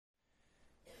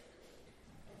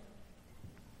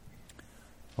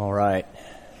All right.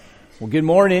 Well, good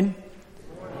morning.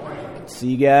 Good to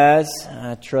see you guys.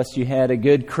 I trust you had a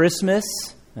good Christmas.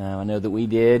 I know that we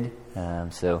did.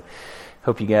 So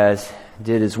hope you guys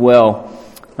did as well.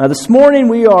 This morning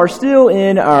we are still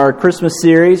in our Christmas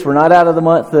series. We're not out of the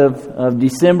month of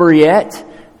December yet.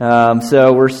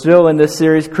 So we're still in this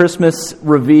series, Christmas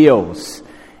Reveals.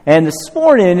 And this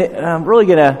morning, I'm really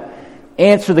going to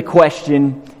answer the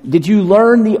question, did you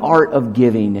learn the art of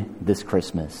giving this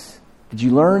Christmas? Did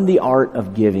you learn the art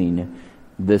of giving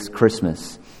this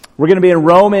Christmas? We're going to be in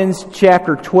Romans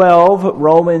chapter 12.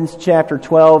 Romans chapter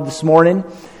 12 this morning,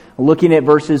 looking at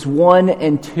verses 1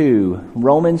 and 2.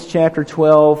 Romans chapter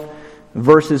 12,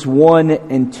 verses 1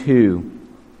 and 2.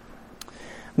 I'm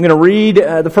going to read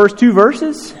the first two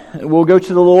verses. We'll go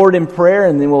to the Lord in prayer,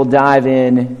 and then we'll dive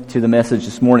in to the message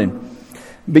this morning.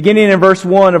 Beginning in verse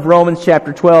 1 of Romans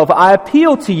chapter 12, I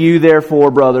appeal to you,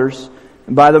 therefore, brothers,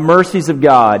 by the mercies of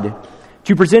God,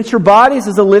 to present your bodies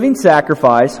as a living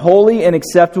sacrifice, holy and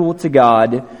acceptable to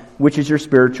God, which is your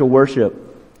spiritual worship.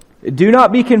 Do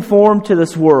not be conformed to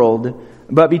this world,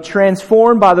 but be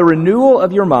transformed by the renewal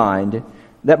of your mind,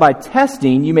 that by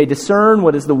testing you may discern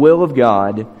what is the will of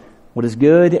God, what is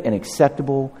good and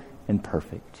acceptable and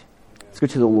perfect. Let's go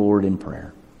to the Lord in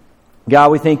prayer.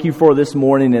 God, we thank you for this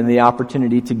morning and the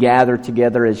opportunity to gather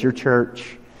together as your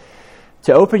church,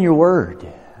 to open your word,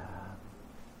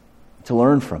 to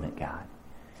learn from it, God.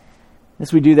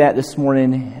 As we do that this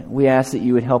morning, we ask that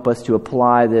you would help us to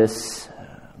apply this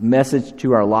message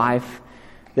to our life,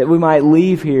 that we might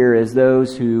leave here as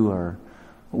those who are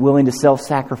willing to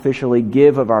self-sacrificially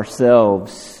give of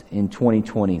ourselves in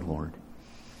 2020, Lord.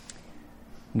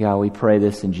 God, we pray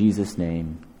this in Jesus'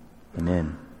 name.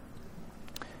 Amen.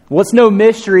 Well, it's no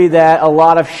mystery that a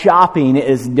lot of shopping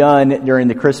is done during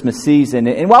the Christmas season.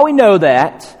 And while we know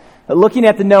that, looking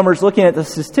at the numbers, looking at the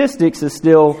statistics is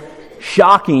still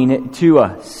shocking to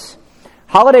us.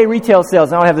 Holiday retail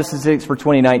sales, I don't have the statistics for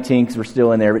 2019 because we're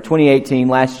still in there, but 2018,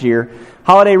 last year,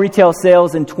 holiday retail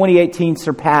sales in 2018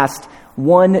 surpassed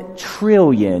 $1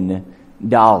 trillion.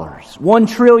 $1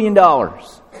 trillion.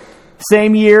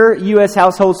 Same year, U.S.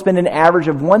 households spend an average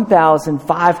of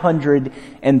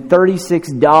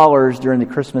 $1,536 during the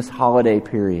Christmas holiday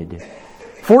period.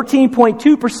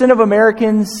 14.2% of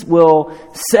Americans will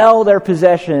sell their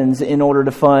possessions in order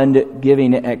to fund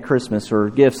giving at Christmas or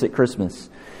gifts at Christmas.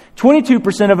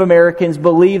 22% of Americans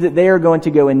believe that they are going to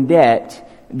go in debt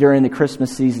during the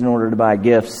Christmas season in order to buy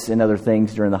gifts and other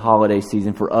things during the holiday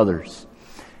season for others.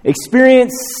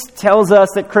 Experience tells us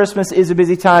that Christmas is a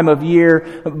busy time of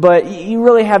year, but you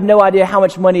really have no idea how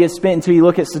much money is spent until you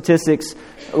look at statistics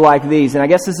like these. And I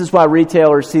guess this is why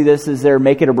retailers see this as their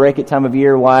make it or break it time of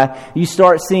year, why you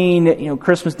start seeing,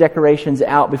 Christmas decorations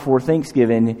out before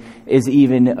Thanksgiving is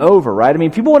even over, right? I mean,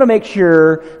 people want to make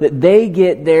sure that they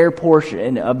get their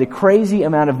portion of the crazy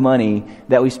amount of money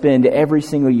that we spend every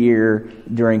single year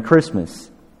during Christmas.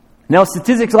 Now,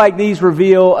 statistics like these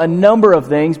reveal a number of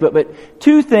things, but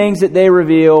two things that they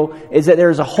reveal is that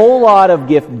there's a whole lot of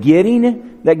gift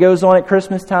getting that goes on at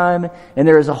Christmas time, and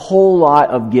there is a whole lot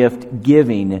of gift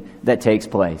giving that takes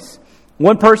place.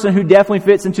 One person who definitely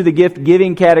fits into the gift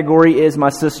giving category is my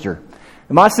sister.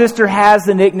 My sister has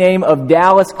the nickname of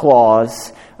Dallas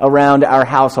Claus around our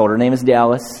household. Her name is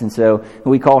Dallas, and so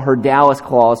we call her Dallas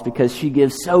Claus because she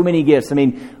gives so many gifts. I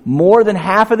mean, more than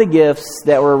half of the gifts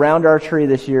that were around our tree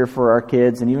this year for our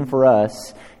kids and even for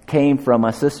us came from my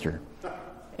sister.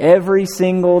 Every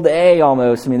single day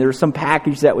almost. I mean, there was some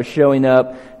package that was showing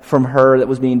up from her that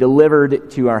was being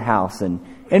delivered to our house. And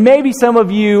maybe some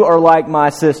of you are like my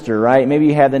sister, right? Maybe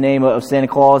you have the name of Santa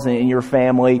Claus in your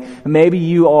family. Maybe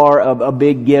you are a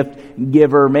big gift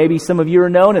giver. Maybe some of you are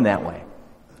known in that way.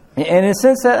 And in a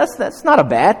sense, that's not a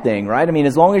bad thing, right? I mean,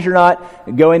 as long as you're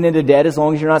not going into debt, as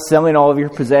long as you're not selling all of your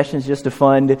possessions just to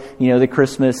fund, the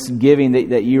Christmas giving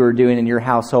that you are doing in your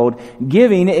household,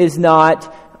 giving is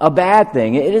not a bad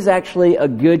thing. It is actually a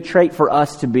good trait for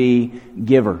us to be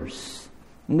givers.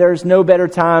 And there's no better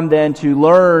time than to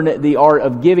learn the art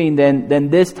of giving than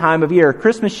this time of year.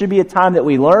 Christmas should be a time that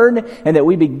we learn and that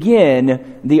we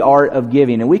begin the art of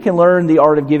giving. And we can learn the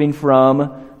art of giving from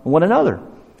one another.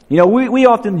 We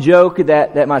often joke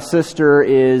that my sister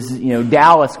is,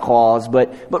 Dallas Claus,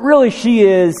 but really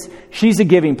she's a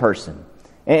giving person.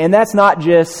 And that's not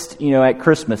just, at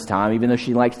Christmas time, even though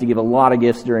she likes to give a lot of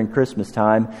gifts during Christmas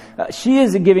time. She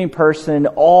is a giving person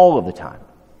all of the time.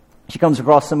 She comes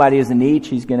across somebody who's in need,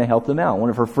 she's going to help them out. One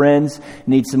of her friends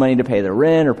needs some money to pay their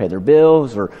rent or pay their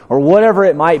bills or whatever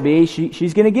it might be,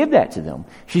 she's going to give that to them.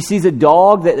 She sees a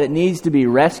dog that needs to be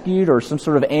rescued or some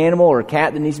sort of animal or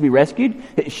cat that needs to be rescued.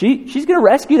 She's going to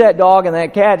rescue that dog and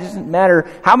that cat. It doesn't matter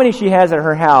how many she has at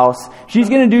her house. She's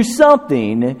going to do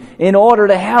something in order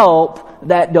to help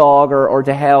that dog or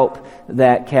to help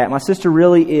that cat. My sister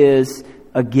really is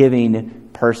a giving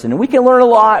person. And we can learn a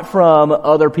lot from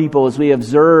other people as we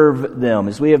observe them,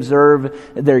 as we observe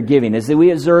their giving, as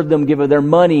we observe them give of their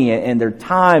money and their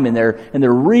time and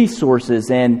their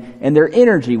resources and their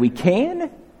energy. We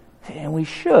can and we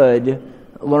should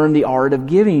learn the art of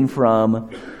giving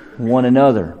from one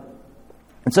another.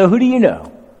 And so who do you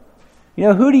know?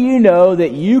 Who do you know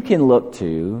that you can look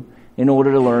to in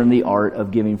order to learn the art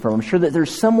of giving from? I'm sure that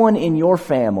there's someone in your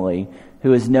family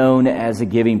who is known as a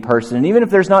giving person. And even if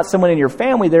there's not someone in your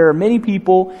family, there are many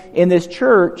people in this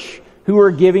church who are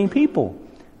giving people,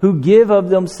 who give of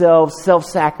themselves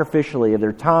self-sacrificially, of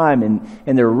their time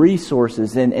and their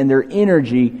resources and their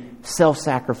energy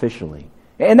self-sacrificially.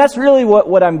 And that's really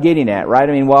what I'm getting at, right?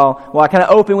 I mean, while I kind of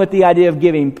open with the idea of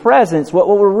giving presents, what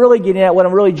we're really getting at, what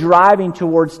I'm really driving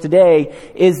towards today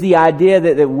is the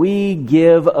idea that we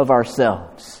give of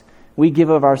ourselves. We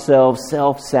give of ourselves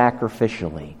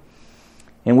self-sacrificially.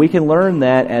 And we can learn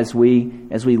that as we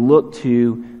look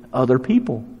to other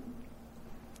people.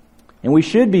 And we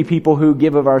should be people who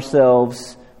give of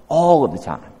ourselves all of the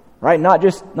time, right? Not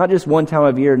just one time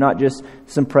of year, not just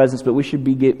some presents, but we should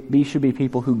be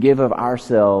people who give of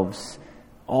ourselves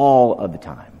all of the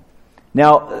time.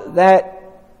 Now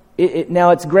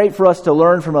it's great for us to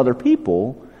learn from other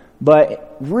people,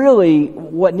 but really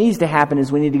what needs to happen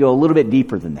is we need to go a little bit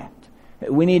deeper than that.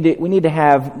 We need to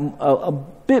have a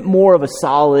bit more of a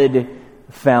solid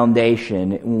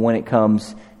foundation when it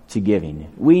comes to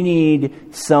giving. We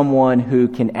need someone who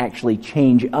can actually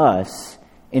change us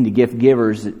into gift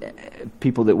givers,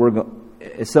 people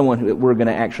that someone that we're going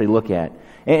to actually look at.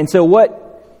 And so what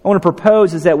I want to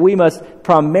propose is that we must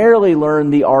primarily learn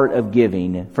the art of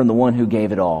giving from the one who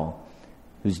gave it all,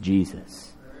 who's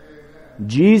Jesus.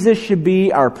 Jesus should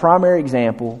be our primary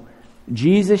example.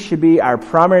 Jesus should be our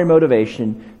primary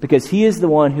motivation because He is the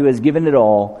one who has given it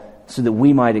all so that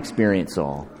we might experience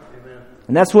all. Amen.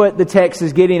 And that's what the text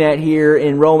is getting at here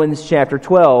in Romans chapter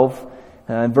 12,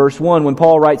 verse 1, when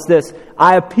Paul writes this,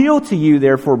 I appeal to you,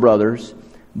 therefore, brothers,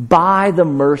 by the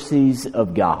mercies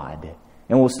of God.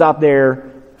 And we'll stop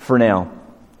there for now.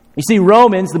 You see,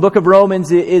 Romans, the book of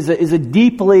Romans, is a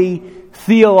deeply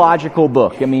theological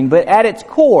book. But at its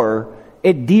core,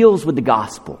 it deals with the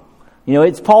gospel.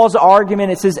 It's Paul's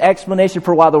argument, it's his explanation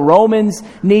for why the Romans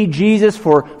need Jesus,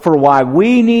 for why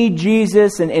we need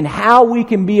Jesus, and how we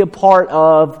can be a part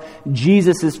of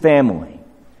Jesus' family.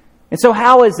 And so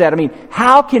how is that?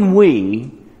 How can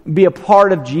we be a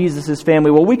part of Jesus'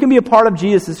 family? Well, we can be a part of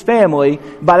Jesus' family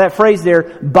by that phrase there,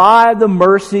 by the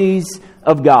mercies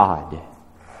of God.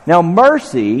 Now,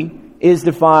 mercy is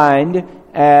defined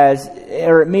as,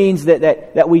 or it means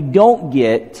that we don't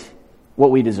get what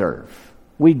we deserve.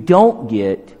 We don't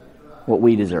get what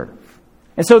we deserve.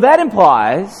 And so that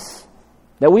implies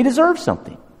that we deserve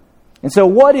something. And so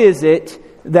what is it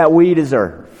that we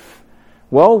deserve?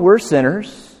 Well, we're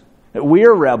sinners. We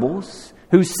are rebels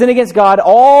who sin against God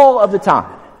all of the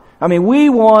time. We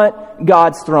want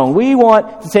God's throne. We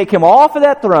want to take Him off of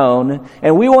that throne,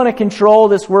 and we want to control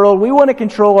this world. We want to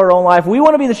control our own life. We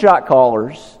want to be the shot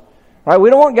callers. Right? We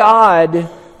don't want God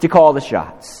to call the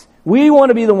shots. We want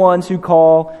to be the ones who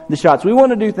call the shots. We want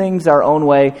to do things our own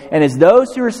way. And as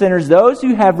those who are sinners, those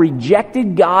who have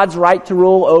rejected God's right to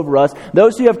rule over us,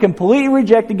 those who have completely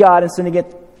rejected God and sinned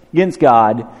against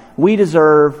God, we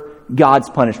deserve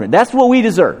God's punishment. That's what we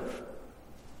deserve.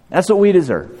 That's what we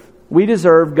deserve. We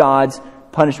deserve God's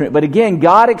punishment. But again,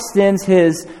 God extends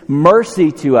His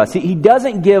mercy to us. He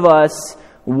doesn't give us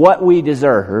what we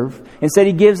deserve. Instead,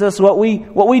 He gives us what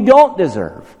we don't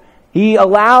deserve. He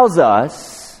allows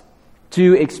us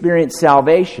to experience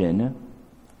salvation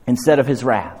instead of His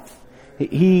wrath.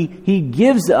 He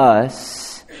gives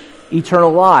us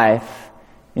eternal life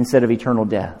instead of eternal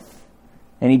death.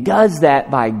 And He does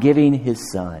that by giving His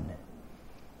Son.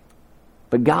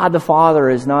 But God the Father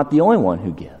is not the only one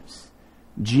who gives.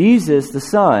 Jesus the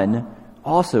Son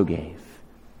also gave.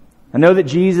 I know that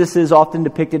Jesus is often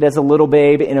depicted as a little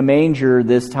babe in a manger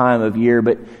this time of year,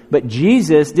 but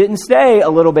Jesus didn't stay a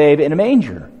little babe in a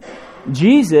manger.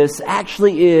 Jesus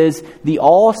actually is the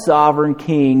all-sovereign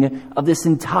king of this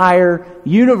entire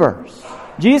universe.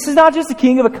 Jesus is not just the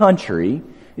king of a country.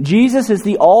 Jesus is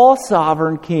the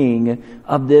all-sovereign king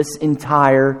of this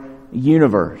entire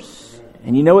universe.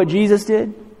 And you know what Jesus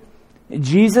did?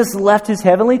 Jesus left his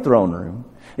heavenly throne room.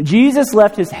 Jesus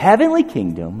left his heavenly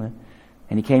kingdom,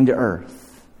 and he came to earth.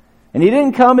 And he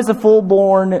didn't come as a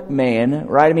full-born man,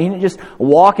 right? I mean, he didn't just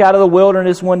walk out of the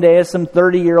wilderness one day as some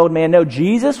 30-year-old man. No,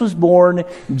 Jesus was born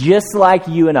just like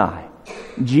you and I.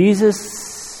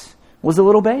 Jesus was a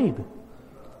little babe.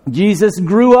 Jesus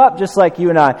grew up just like you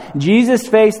and I. Jesus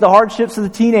faced the hardships of the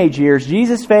teenage years.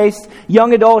 Jesus faced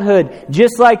young adulthood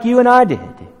just like you and I did.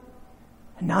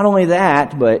 And not only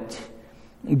that, but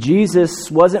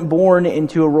Jesus wasn't born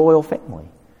into a royal family.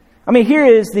 I mean, here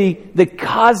is the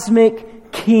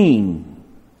cosmic king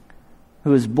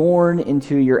who was born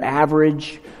into your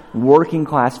average working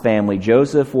class family.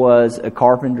 Joseph was a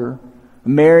carpenter.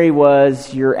 Mary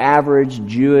was your average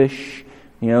Jewish,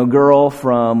 girl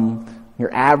from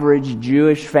your average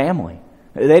Jewish family.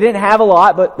 They didn't have a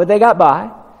lot, but they got by.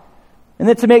 And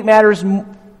then to make matters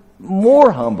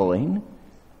more humbling,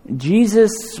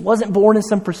 Jesus wasn't born in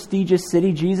some prestigious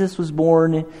city. Jesus was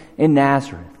born in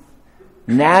Nazareth.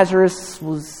 Nazareth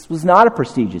was not a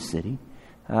prestigious city.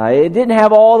 It didn't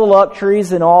have all the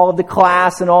luxuries and all of the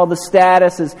class and all the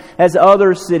status as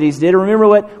other cities did. Remember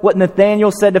what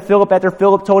Nathanael said to Philip after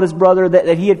Philip told his brother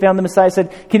that he had found the Messiah? He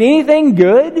said, "Can anything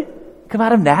good come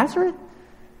out of Nazareth?"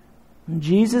 And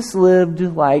Jesus lived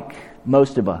like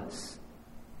most of us.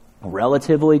 A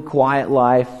relatively quiet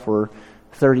life for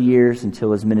 30 years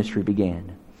until his ministry began.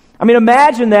 I mean,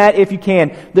 imagine that if you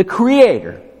can. The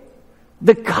Creator,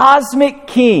 the cosmic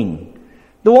king,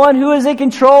 the one who is in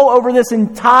control over this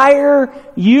entire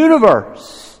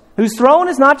universe, whose throne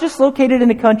is not just located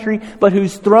in a country, but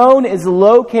whose throne is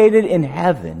located in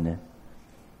heaven,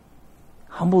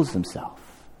 humbles himself,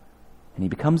 and he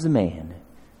becomes a man,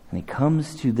 and he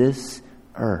comes to this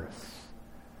earth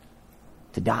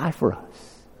to die for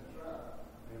us.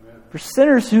 For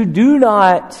sinners who do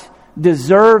not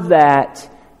deserve that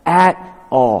at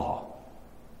all.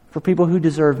 For people who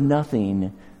deserve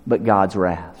nothing but God's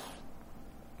wrath.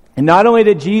 And not only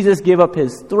did Jesus give up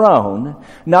his throne,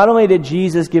 not only did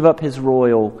Jesus give up his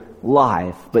royal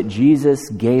life, but Jesus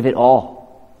gave it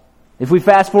all. If we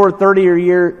fast forward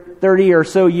 30 or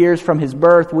so years from his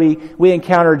birth, we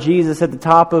encounter Jesus at the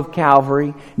top of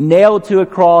Calvary, nailed to a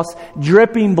cross,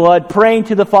 dripping blood, praying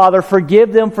to the Father,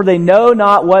 "Forgive them, for they know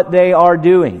not what they are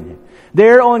doing."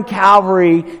 There on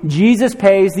Calvary, Jesus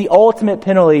pays the ultimate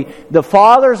penalty. The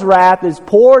Father's wrath is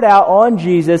poured out on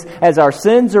Jesus as our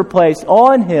sins are placed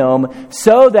on him,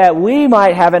 so that we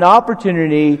might have an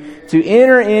opportunity to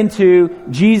enter into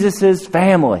Jesus'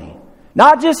 family.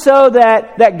 Not just so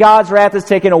that God's wrath is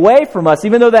taken away from us,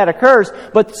 even though that occurs,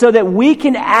 but so that we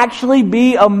can actually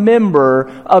be a member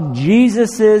of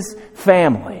Jesus'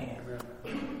 family.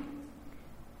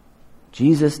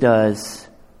 Jesus does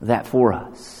that for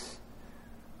us.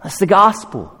 That's the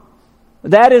gospel.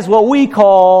 That is what we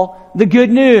call the good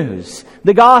news.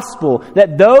 The gospel.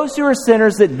 That those who are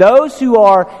sinners, that those who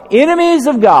are enemies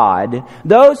of God,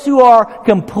 those who are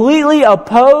completely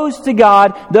opposed to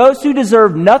God, those who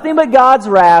deserve nothing but God's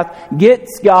wrath,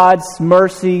 gets God's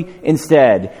mercy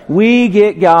instead. We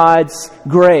get God's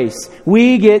grace.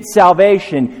 We get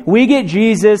salvation. We get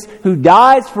Jesus who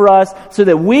dies for us so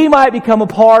that we might become a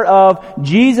part of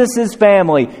Jesus'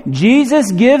 family.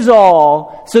 Jesus gives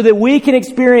all so that we can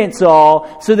experience all,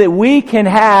 so that we can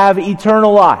have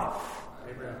eternal life.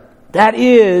 Amen. That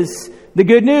is the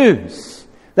good news.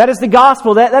 That is the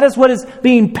gospel. That is what is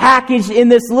being packaged in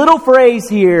this little phrase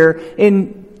here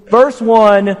in verse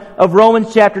 1 of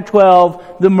Romans chapter 12,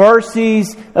 the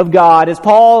mercies of God. As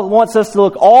Paul wants us to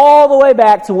look all the way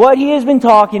back to what he has been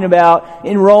talking about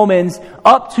in Romans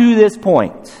up to this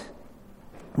point.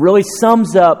 Really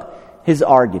sums up his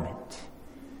argument.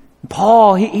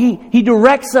 Paul, he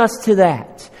directs us to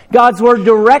that. God's Word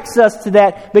directs us to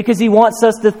that because He wants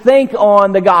us to think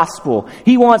on the gospel.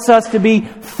 He wants us to be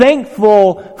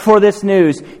thankful for this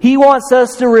news. He wants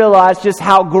us to realize just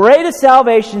how great a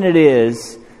salvation it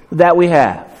is that we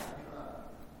have.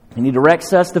 And He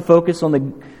directs us to focus on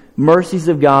the mercies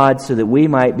of God so that we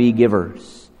might be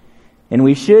givers. And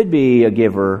we should be a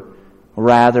giver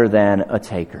rather than a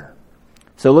taker.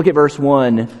 So look at verse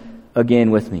 1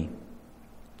 again with me.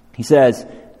 He says,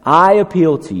 "I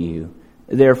appeal to you,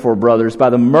 therefore, brothers, by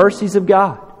the mercies of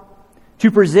God,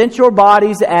 to present your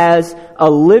bodies as a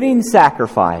living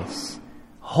sacrifice,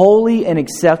 holy and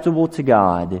acceptable to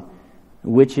God,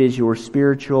 which is your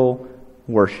spiritual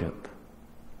worship."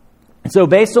 And so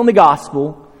based on the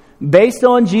gospel, based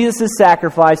on Jesus'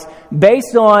 sacrifice,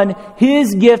 based on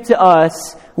His gift to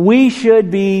us, we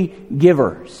should be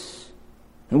givers.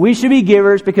 And we should be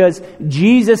givers because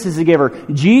Jesus is a giver.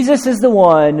 Jesus is the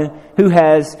one who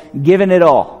has given it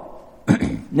all.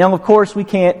 Now, of course, we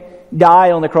can't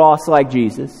die on the cross like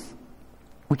Jesus.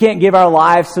 We can't give our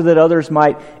lives so that others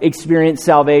might experience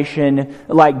salvation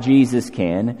like Jesus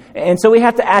can. And so we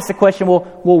have to ask the question, well,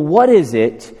 what is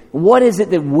it? What is it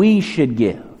that we should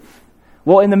give?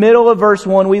 Well, in the middle of verse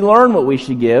 1, we learn what we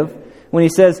should give when he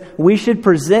says we should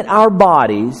present our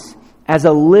bodies as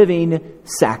a living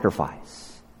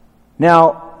sacrifice.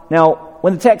 Now,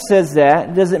 when the text says that,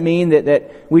 it doesn't mean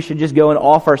that we should just go and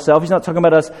off ourselves. He's not talking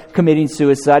about us committing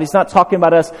suicide. He's not talking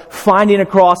about us finding a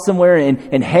cross somewhere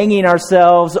and hanging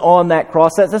ourselves on that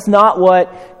cross. That's not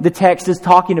what the text is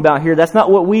talking about here. That's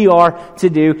not what we are to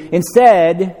do.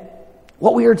 Instead,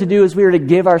 what we are to do is we are to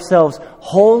give ourselves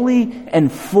wholly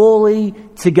and fully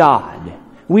to God.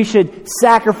 We should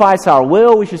sacrifice our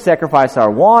will. We should sacrifice our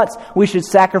wants. We should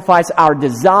sacrifice our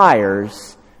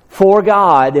desires for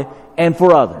God and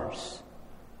for others.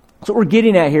 That's what we're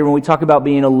getting at here when we talk about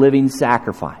being a living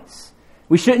sacrifice.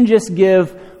 We shouldn't just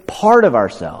give part of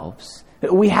ourselves.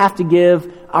 We have to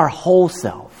give our whole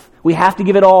self. We have to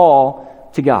give it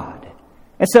all to God.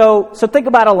 And so think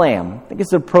about a lamb. I think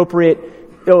it's an appropriate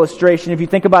illustration. If you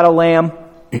think about a lamb,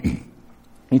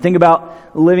 you think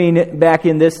about living back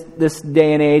in this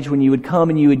day and age when you would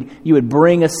come and you would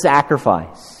bring a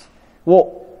sacrifice.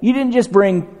 Well, you didn't just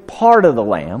bring part of the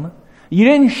lamb. You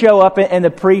didn't show up and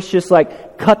the priest just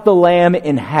cut the lamb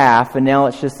in half and now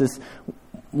it's just this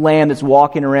lamb that's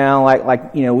walking around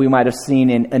like we might have seen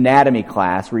in anatomy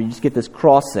class where you just get this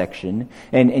cross section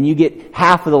and you get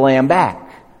half of the lamb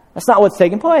back. That's not what's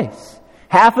taking place.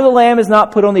 Half of the lamb is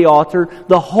not put on the altar.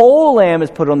 The whole lamb is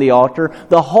put on the altar.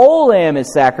 The whole lamb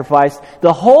is sacrificed.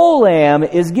 The whole lamb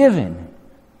is given. And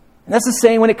that's the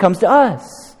same when it comes to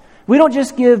us. We don't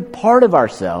just give part of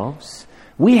ourselves.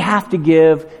 We have to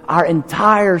give our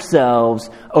entire selves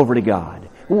over to God.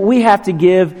 We have to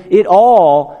give it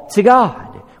all to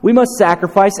God. We must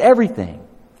sacrifice everything.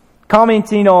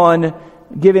 Commenting on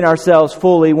giving ourselves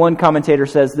fully, one commentator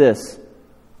says this: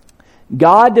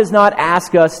 God does not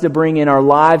ask us to bring in our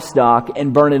livestock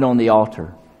and burn it on the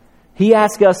altar. He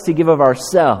asks us to give of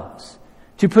ourselves,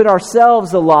 to put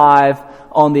ourselves alive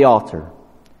on the altar.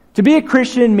 To be a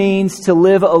Christian means to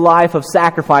live a life of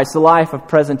sacrifice, a life of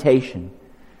presentation,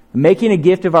 making a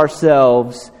gift of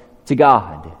ourselves to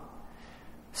God.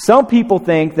 Some people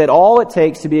think that all it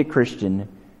takes to be a Christian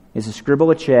is to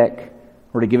scribble a check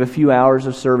or to give a few hours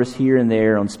of service here and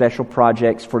there on special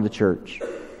projects for the church.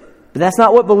 But that's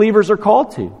not what believers are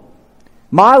called to.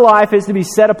 My life is to be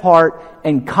set apart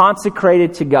and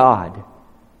consecrated to God.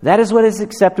 That is what is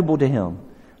acceptable to Him.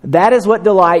 That is what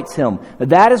delights Him.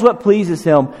 That is what pleases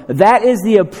Him. That is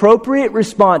the appropriate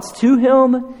response to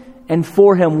Him and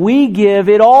for Him. We give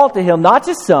it all to Him, not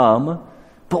just some,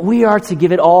 but we are to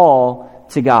give it all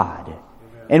to God.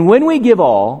 And when we give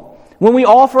all, when we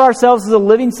offer ourselves as a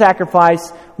living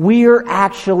sacrifice, we are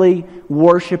actually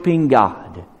worshiping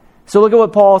God. So look at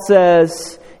what Paul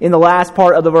says in the last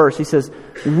part of the verse. He says,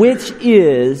 which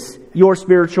is your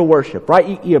spiritual worship,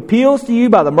 right? He appeals to you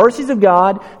by the mercies of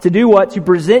God to do what? To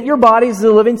present your bodies as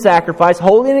a living sacrifice,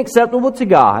 holy and acceptable to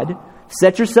God.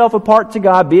 Set yourself apart to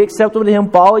God, be acceptable to Him,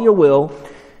 follow your will.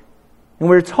 And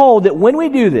we're told that when we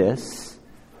do this,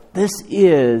 this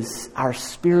is our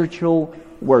spiritual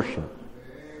worship.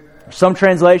 Some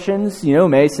translations,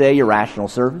 may say your rational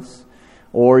service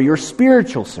or your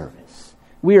spiritual service.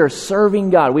 We are serving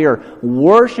God. We are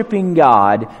worshiping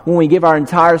God when we give our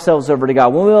entire selves over to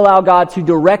God. When we allow God to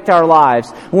direct our lives.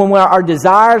 When our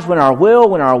desires, when our will,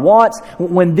 when our wants,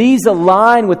 when these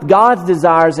align with God's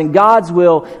desires and God's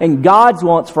will and God's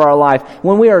wants for our life.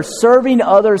 When we are serving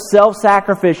others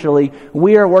self-sacrificially,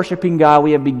 we are worshiping God.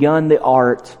 We have begun the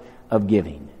art of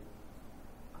giving.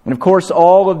 And of course,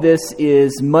 all of this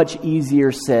is much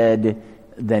easier said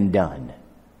than done.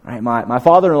 Right? My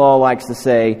father-in-law likes to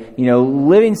say,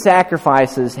 living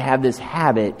sacrifices have this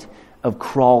habit of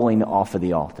crawling off of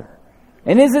the altar.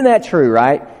 And isn't that true,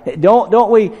 right? Don't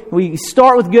we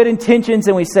start with good intentions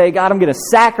and we say, God, I'm going to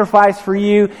sacrifice for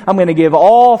you. I'm going to give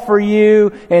all for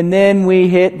you. And then we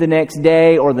hit the next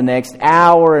day or the next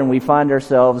hour and we find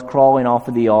ourselves crawling off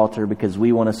of the altar because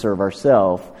we want to serve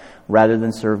ourselves rather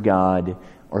than serve God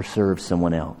or serve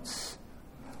someone else.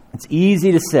 It's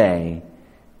easy to say,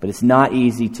 but it's not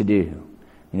easy to do.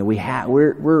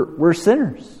 We're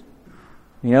sinners.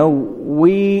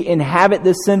 We inhabit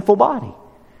this sinful body.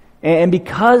 And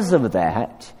because of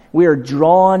that, we are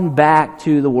drawn back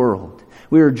to the world.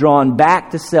 We are drawn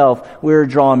back to self. We are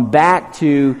drawn back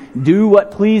to do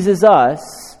what pleases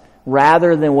us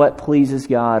rather than what pleases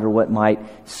God or what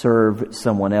might serve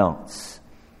someone else.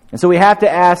 And so we have to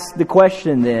ask the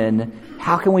question then,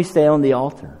 how can we stay on the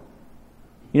altar?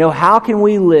 How can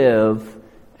we live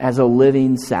as a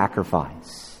living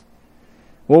sacrifice?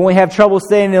 When we have trouble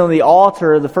standing on the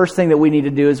altar, the first thing that we need to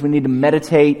do is we need to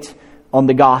meditate on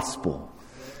the gospel.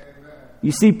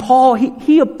 You see, Paul,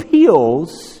 he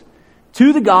appeals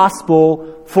to the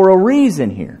gospel for a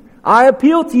reason here. I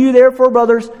appeal to you, therefore,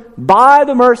 brothers, by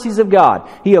the mercies of God.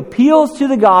 He appeals to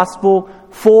the gospel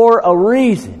for a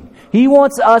reason. He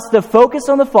wants us to focus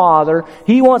on the Father.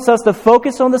 He wants us to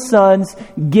focus on the Son's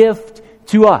gift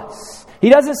to us. He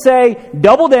doesn't say,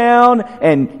 double down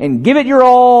and give it your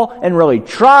all and really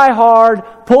try hard,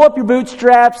 pull up your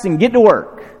bootstraps and get to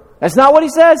work. That's not what he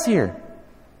says here.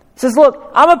 He says, look,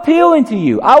 I'm appealing to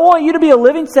you. I want you to be a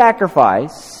living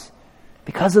sacrifice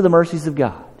because of the mercies of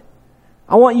God.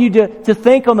 I want you to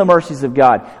think on the mercies of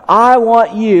God. I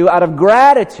want you, out of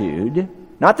gratitude,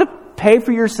 not to pay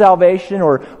for your salvation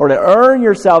or to earn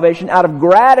your salvation, out of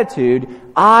gratitude,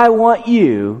 I want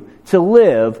you to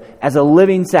live as a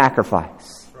living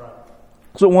sacrifice.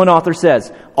 That's what one author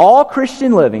says. All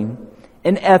Christian living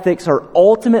and ethics are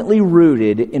ultimately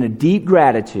rooted in a deep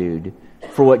gratitude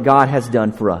for what God has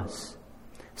done for us,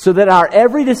 so that our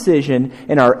every decision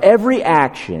and our every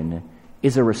action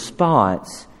is a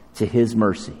response to His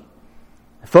mercy.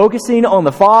 Focusing on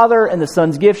the Father and the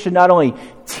Son's gift should not only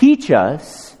teach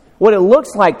us what it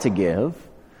looks like to give,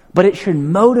 but it should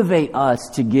motivate us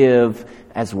to give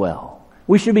as well.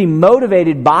 We should be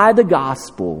motivated by the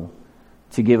gospel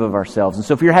to give of ourselves. And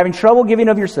so if you're having trouble giving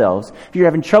of yourselves, if you're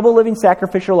having trouble living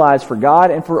sacrificial lives for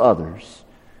God and for others,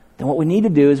 then what we need to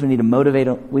do is we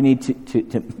need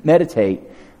to meditate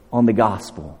on the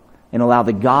gospel and allow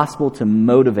the gospel to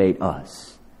motivate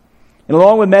us. And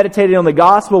along with meditating on the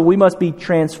gospel, we must be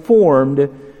transformed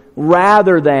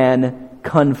rather than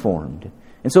conformed.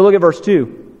 And so look at verse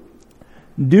 2.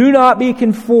 Do not be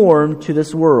conformed to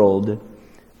this world,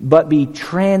 but be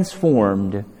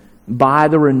transformed by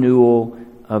the renewal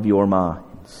of your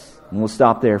minds. And we'll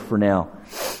stop there for now.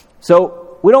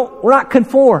 So we're not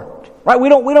conformed, right? We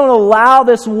don't allow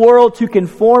this world to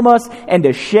conform us and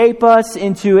to shape us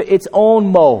into its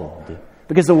own mold,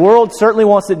 because the world certainly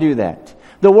wants to do that.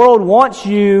 The world wants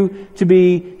you to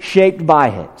be shaped by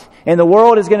it. And the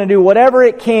world is going to do whatever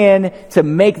it can to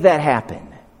make that happen.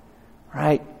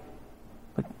 Right?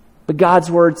 But God's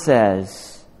Word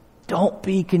says, don't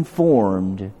be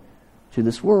conformed to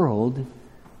this world,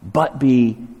 but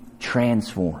be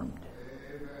transformed.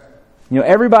 You know,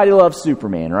 everybody loves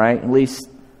Superman, right? At least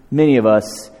many of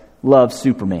us love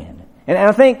Superman. And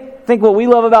I think what we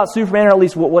love about Superman, or at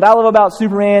least what I love about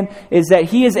Superman, is that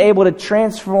he is able to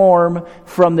transform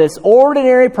from this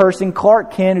ordinary person,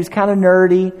 Clark Kent, who's kind of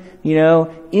nerdy,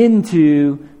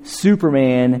 into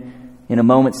Superman in a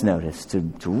moment's notice, to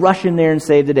rush in there and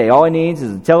save the day. All he needs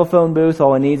is a telephone booth.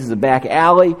 All he needs is a back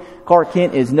alley. Clark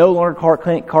Kent is no longer Clark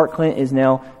Kent. Clark Kent is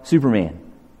now Superman.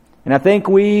 And I think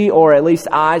we, or at least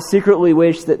I, secretly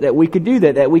wish that we could do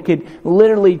that we could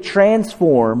literally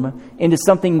transform into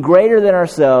something greater than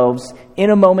ourselves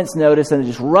in a moment's notice and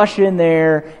just rush in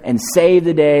there and save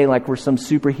the day like we're some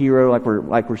superhero,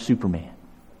 like we're Superman.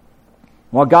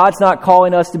 While God's not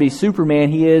calling us to be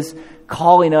Superman, He is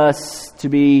calling us to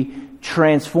be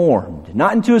transformed.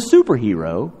 Not into a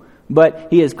superhero, but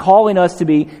He is calling us to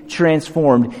be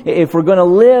transformed. If we're going to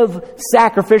live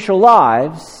sacrificial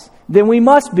lives, then we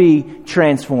must be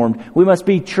transformed. We must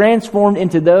be transformed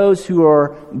into those who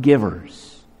are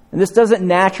givers. And this doesn't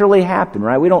naturally happen,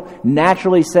 right? We don't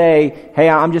naturally say, hey,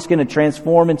 I'm just going to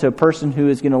transform into a person who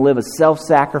is going to live a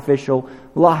self-sacrificial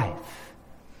life.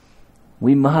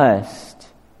 We must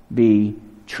be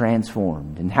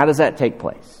transformed. And how does that take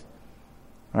place?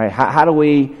 All right, how do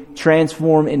we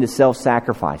transform into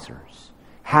self-sacrificers?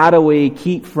 How do we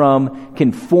keep from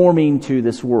conforming to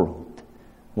this world?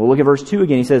 Well, look at verse 2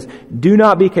 again. He says, do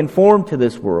not be conformed to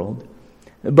this world,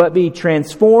 but be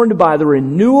transformed by the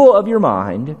renewal of your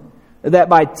mind, that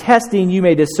by testing you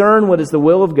may discern what is the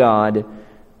will of God,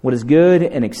 what is good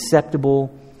and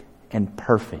acceptable and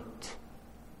perfect.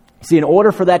 See, in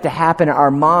order for that to happen,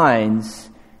 our minds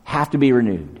have to be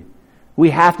renewed.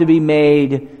 We have to be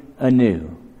made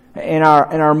anew. And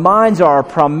our minds are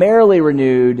primarily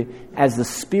renewed as the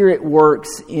Spirit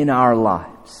works in our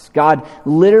lives. God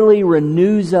literally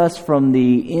renews us from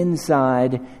the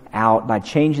inside out by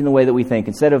changing the way that we think.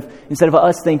 Instead of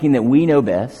us thinking that we know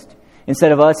best,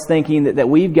 instead of us thinking that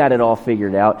we've got it all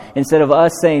figured out, instead of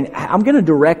us saying, I'm going to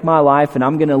direct my life and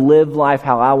I'm going to live life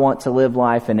how I want to live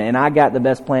life and I got the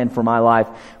best plan for my life,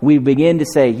 we begin to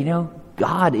say,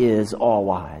 God is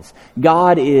all-wise.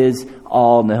 God is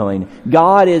all-knowing.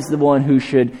 God is the one who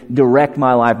should direct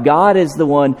my life. God is the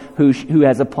one who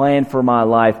has a plan for my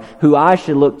life, who I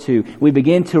should look to. We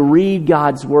begin to read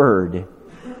God's Word,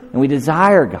 and we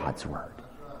desire God's Word,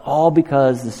 all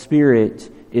because the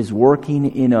Spirit is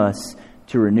working in us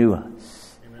to renew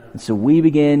us. And so we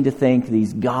begin to think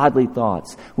these godly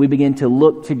thoughts. We begin to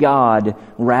look to God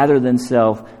rather than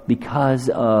self because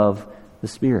of the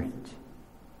Spirit.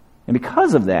 And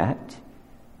because of that,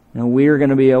 we are going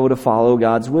to be able to follow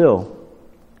God's will,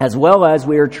 as well as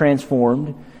we are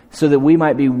transformed so that we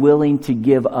might be willing to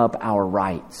give up our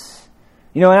rights.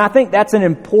 And I think that's an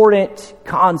important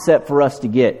concept for us to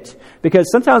get,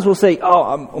 because sometimes we'll say,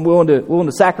 I'm willing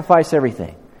to sacrifice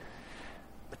everything.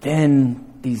 But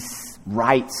then these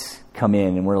rights come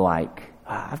in and we're like,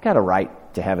 I've got a right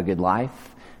to have a good life.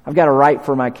 I've got a right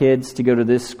for my kids to go to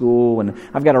this school, and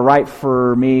I've got a right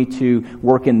for me to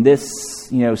work in this,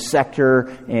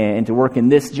 sector and to work in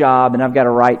this job, and I've got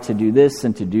a right to do this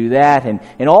and to do that.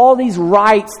 And all these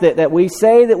rights that we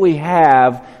say that we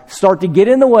have start to get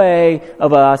in the way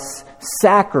of us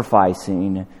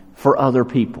sacrificing for other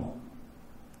people.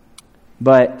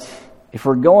 But if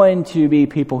we're going to be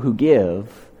people who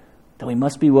give, then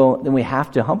we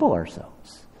have to humble ourselves.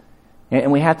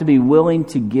 And we have to be willing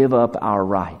to give up our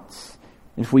rights.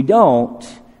 And if we don't,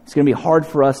 it's going to be hard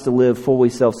for us to live fully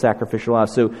self-sacrificial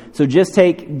lives. So just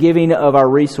take giving of our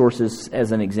resources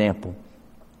as an example.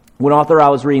 One author I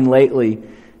was reading lately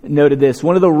noted this: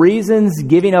 one of the reasons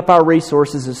giving up our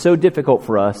resources is so difficult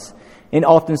for us and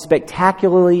often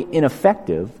spectacularly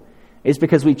ineffective is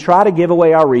because we try to give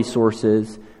away our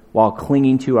resources while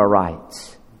clinging to our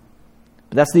rights.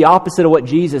 But that's the opposite of what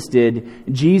Jesus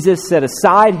did. Jesus set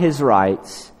aside his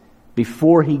rights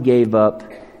before he gave up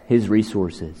his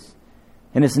resources.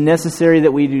 And it's necessary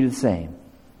that we do the same.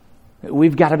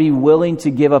 We've got to be willing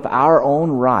to give up our own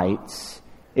rights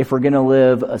if we're going to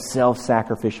live a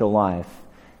self-sacrificial life,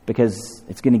 because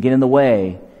it's going to get in the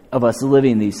way of us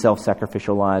living these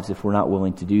self-sacrificial lives if we're not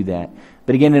willing to do that.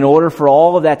 But again, in order for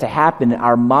all of that to happen,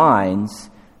 our minds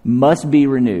must be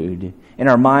renewed. And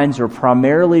our minds are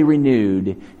primarily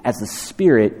renewed as the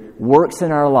Spirit works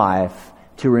in our life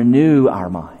to renew our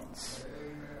minds.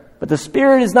 But the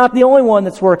Spirit is not the only one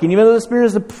that's working. Even though the Spirit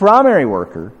is the primary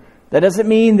worker, that doesn't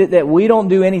mean that we don't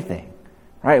do anything.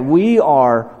 Right? We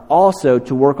are also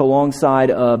to work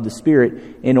alongside of the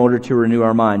Spirit in order to renew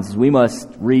our minds. We must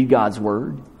read God's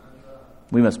Word.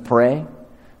 We must pray.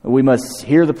 We must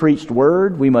hear the preached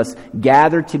word. We must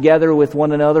gather together with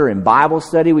one another in Bible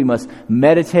study. We must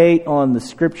meditate on the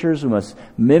Scriptures. We must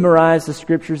memorize the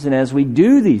Scriptures. And as we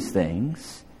do these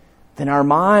things, then our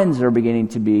minds are beginning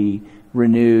to be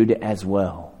renewed as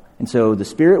well. And so the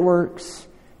Spirit works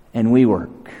and we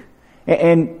work.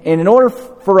 And in order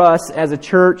for us as a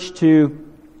church to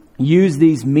use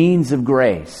these means of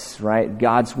grace, right,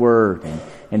 God's Word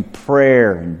and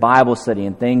prayer and Bible study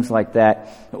and things like that,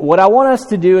 what I want us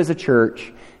to do as a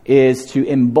church is to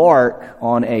embark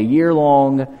on a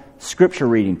year-long Scripture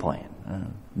reading plan.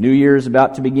 New Year's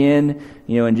about to begin,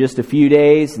 in just a few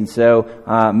days, and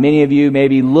so many of you may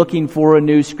be looking for a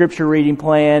new Scripture reading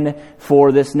plan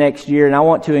for this next year, and I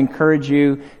want to encourage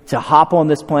you to hop on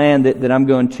this plan that I'm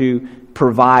going to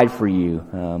provide for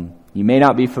you. You may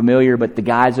not be familiar, but the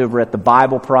guys over at the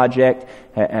Bible Project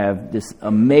have this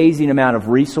amazing amount of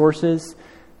resources,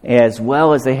 as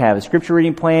well as they have a Scripture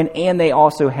reading plan, and they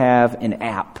also have an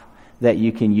app that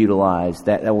you can utilize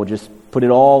that will just put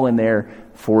it all in there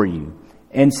for you.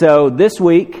 And so this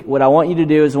week, what I want you to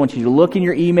do is I want you to look in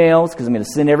your emails, because I'm going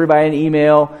to send everybody an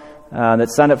email that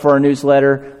signed up for our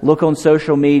newsletter. Look on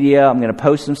social media. I'm going to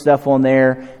post some stuff on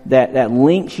there that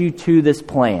links you to this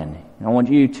plan. I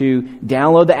want you to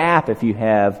download the app if you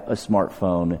have a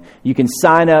smartphone. You can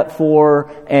sign up for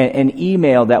an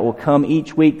email that will come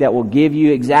each week that will give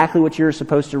you exactly what you're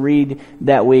supposed to read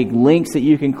that week, links that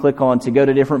you can click on to go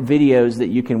to different videos that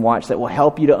you can watch that will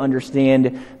help you to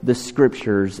understand the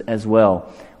Scriptures as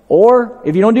well. Or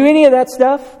if you don't do any of that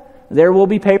stuff, there will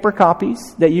be paper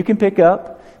copies that you can pick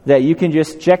up, that you can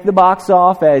just check the box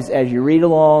off as you read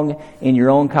along in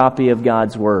your own copy of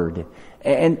God's Word.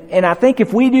 And I think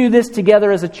if we do this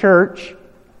together as a church,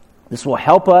 this will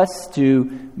help us to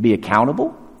be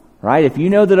accountable, right? If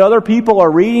you know that other people are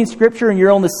reading Scripture and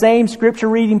you're on the same Scripture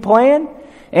reading plan,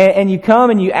 and you come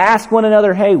and you ask one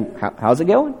another, hey, how's it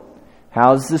going?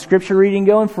 How's the Scripture reading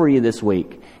going for you this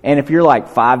week? And if you're like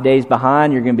 5 days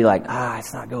behind, you're going to be like,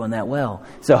 it's not going that well.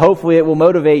 So hopefully it will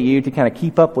motivate you to kind of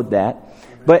keep up with that.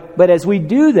 But as we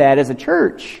do that as a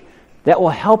church, that will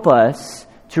help us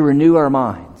to renew our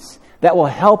minds. That will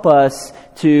help us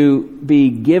to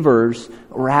be givers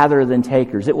rather than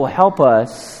takers. It will help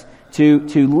us to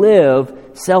live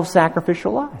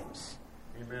self-sacrificial lives.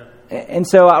 Amen. And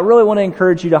so I really want to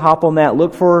encourage you to hop on that.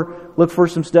 Look for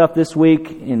some stuff this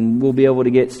week, and we'll be able to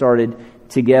get started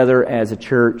together as a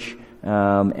church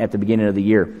at the beginning of the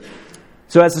year.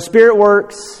 So as the Spirit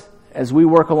works, as we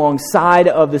work alongside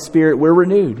of the Spirit, we're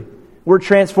renewed. We're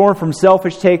transformed from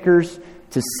selfish takers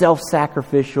to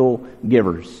self-sacrificial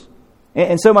givers.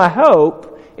 And so my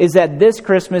hope is that this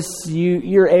Christmas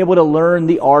you're able to learn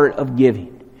the art of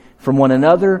giving from one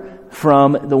another,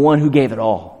 from the one who gave it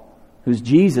all, who's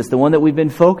Jesus, the one that we've been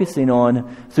focusing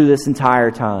on through this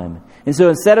entire time. And so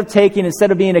instead of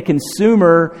being a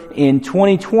consumer in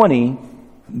 2020,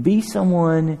 be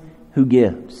someone who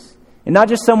gives. And not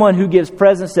just someone who gives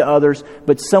presents to others,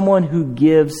 but someone who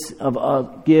gives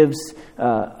of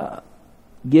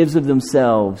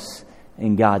themselves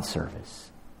in God's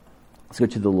service. Let's go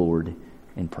to the Lord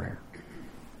in prayer.